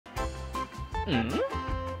Hmm?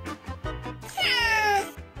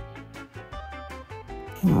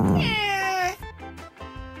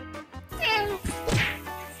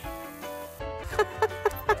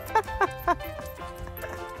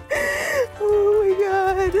 Oh my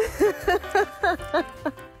god.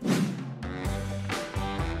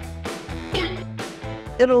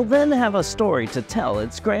 It'll then have a story to tell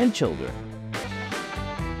its grandchildren.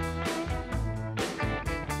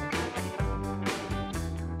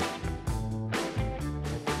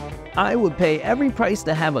 I would pay every price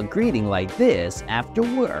to have a greeting like this after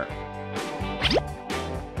work.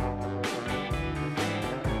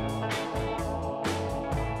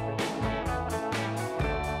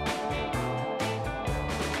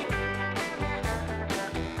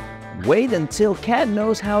 Wait until cat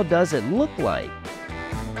knows how does it look like.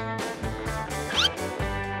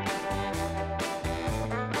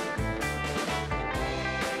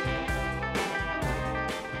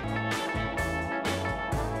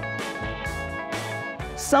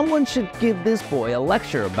 Someone should give this boy a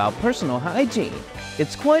lecture about personal hygiene.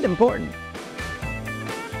 It's quite important.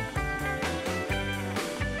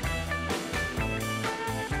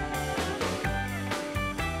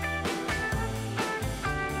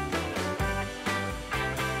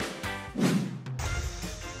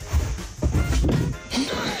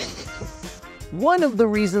 One of the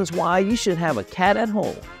reasons why you should have a cat at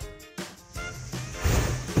home.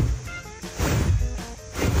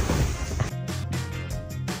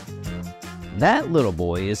 That little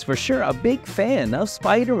boy is for sure a big fan of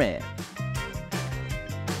Spider-Man.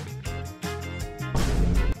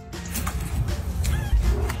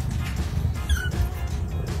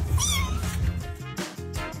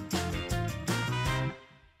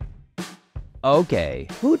 Okay,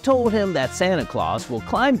 who told him that Santa Claus will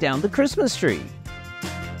climb down the Christmas tree?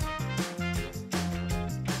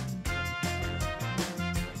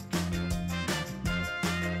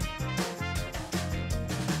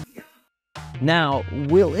 Now,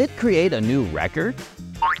 will it create a new record?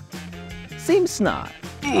 Seems not.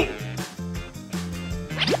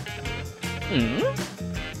 Hmm?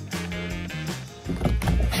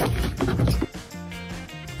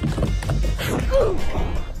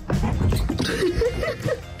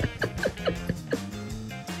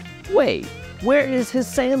 Wait, where is his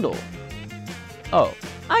sandal? Oh,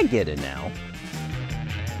 I get it now.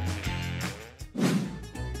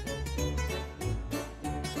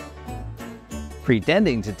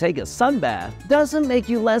 Pretending to take a sunbath doesn't make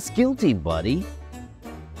you less guilty, buddy.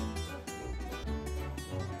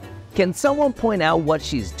 Can someone point out what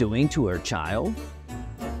she's doing to her child?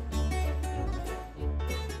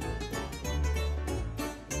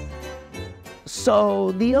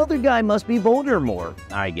 So the other guy must be Voldemort,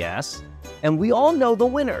 I guess. And we all know the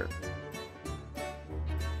winner.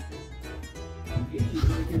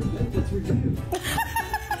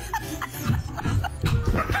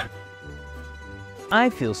 I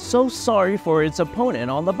feel so sorry for its opponent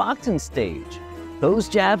on the boxing stage. Those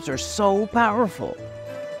jabs are so powerful.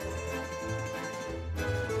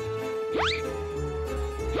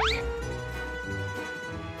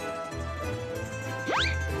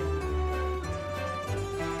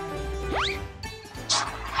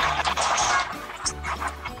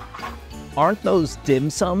 Aren't those dim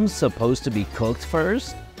sums supposed to be cooked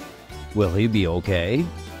first? Will he be okay?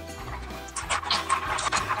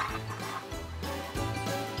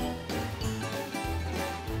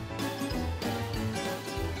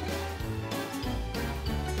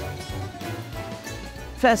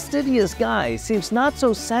 Fastidious guy seems not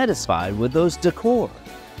so satisfied with those decor.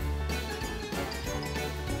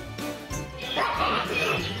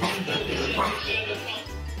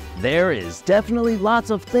 There is definitely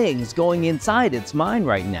lots of things going inside its mind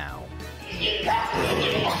right now.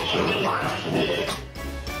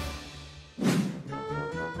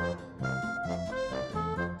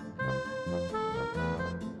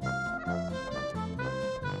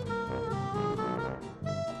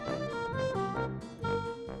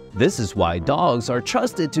 This is why dogs are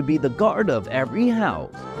trusted to be the guard of every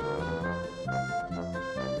house.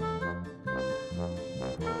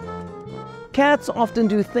 Cats often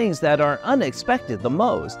do things that are unexpected the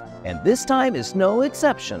most, and this time is no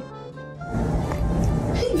exception.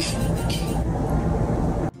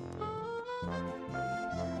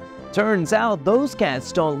 Turns out those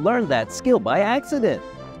cats don't learn that skill by accident.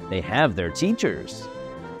 They have their teachers.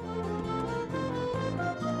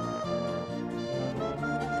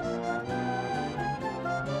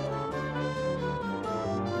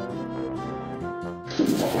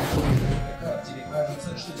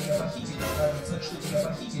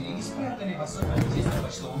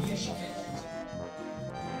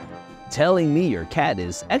 telling me your cat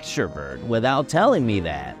is extrovert without telling me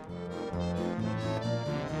that.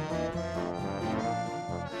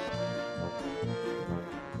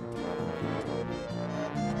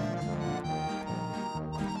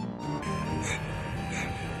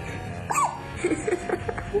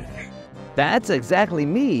 That's exactly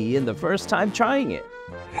me in the first time trying it.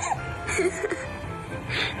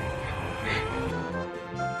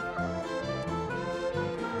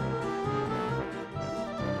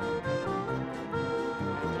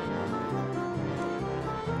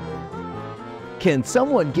 Can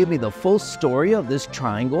someone give me the full story of this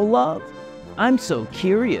triangle love? I'm so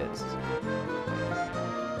curious.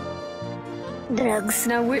 Drugs.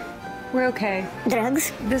 No, we're okay.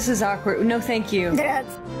 Drugs. This is awkward. No, thank you.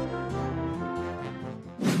 Drugs.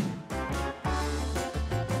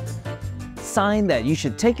 Sign that you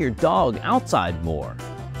should take your dog outside more.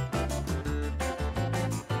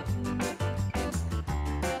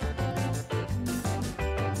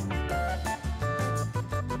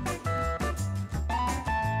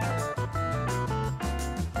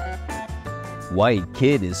 White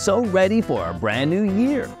Kid is so ready for a brand new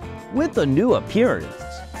year with a new appearance.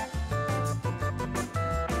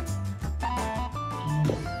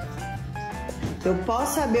 Eu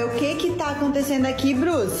posso saber o que tá acontecendo aqui,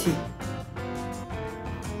 Bruce?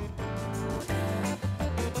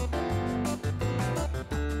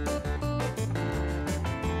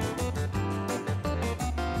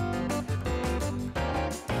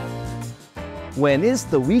 When it's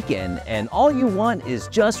the weekend and all you want is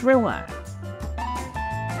just relax.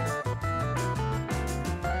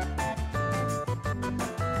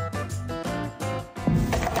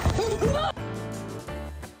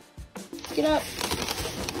 Get up.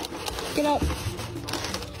 Get up.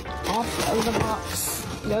 Off of the box.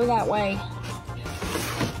 Go that way.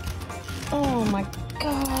 Oh my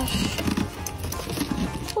gosh.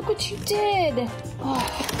 Look what you did. Oh,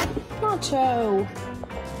 Nacho.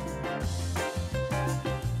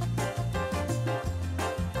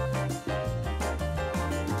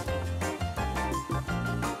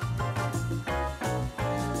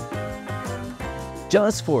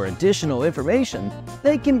 Just for additional information,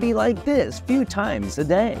 they can be like this few times a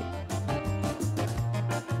day.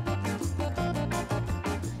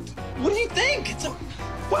 What do you think?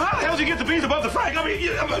 Well, how the hell did you get the beans above the fry? I mean,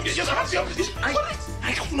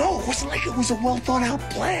 I don't know. It wasn't like it was a well thought out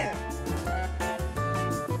plan.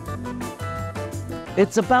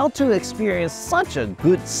 It's about to experience such a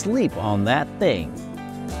good sleep on that thing.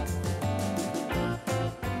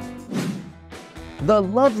 The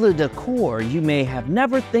lovely decor you may have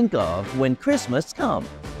never think of when Christmas comes.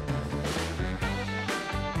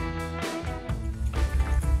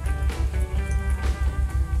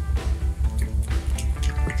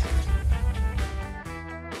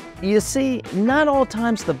 You see, not all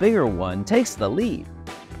times the bigger one takes the lead.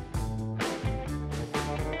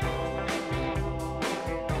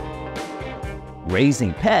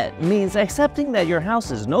 Raising pet means accepting that your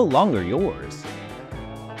house is no longer yours.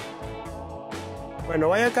 Bueno,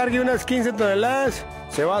 vaya cargue unas 15 toneladas,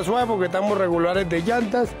 se va suave porque estamos regulares de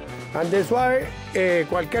llantas, ande suave,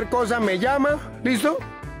 cualquier cosa me llama, ¿listo?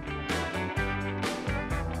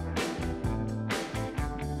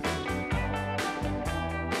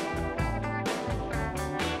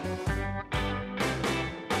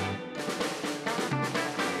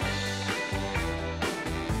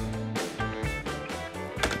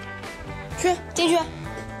进去。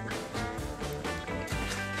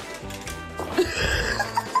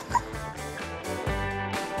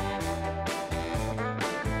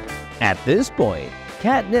 At this point,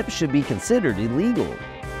 catnip should be considered illegal.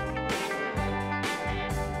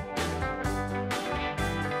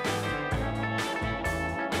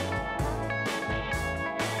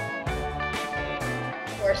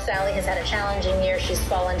 Sally has had a challenging year. She's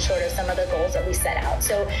fallen short of some of the goals that we set out.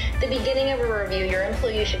 So the beginning of a review, your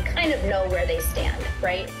employee should kind of know where they stand,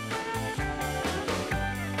 right?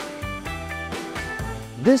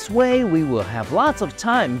 This way we will have lots of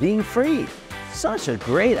time being free. Such a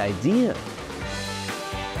great idea.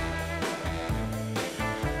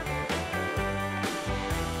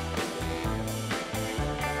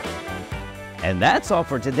 And that's all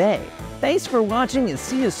for today. Thanks for watching and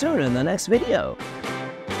see you soon in the next video.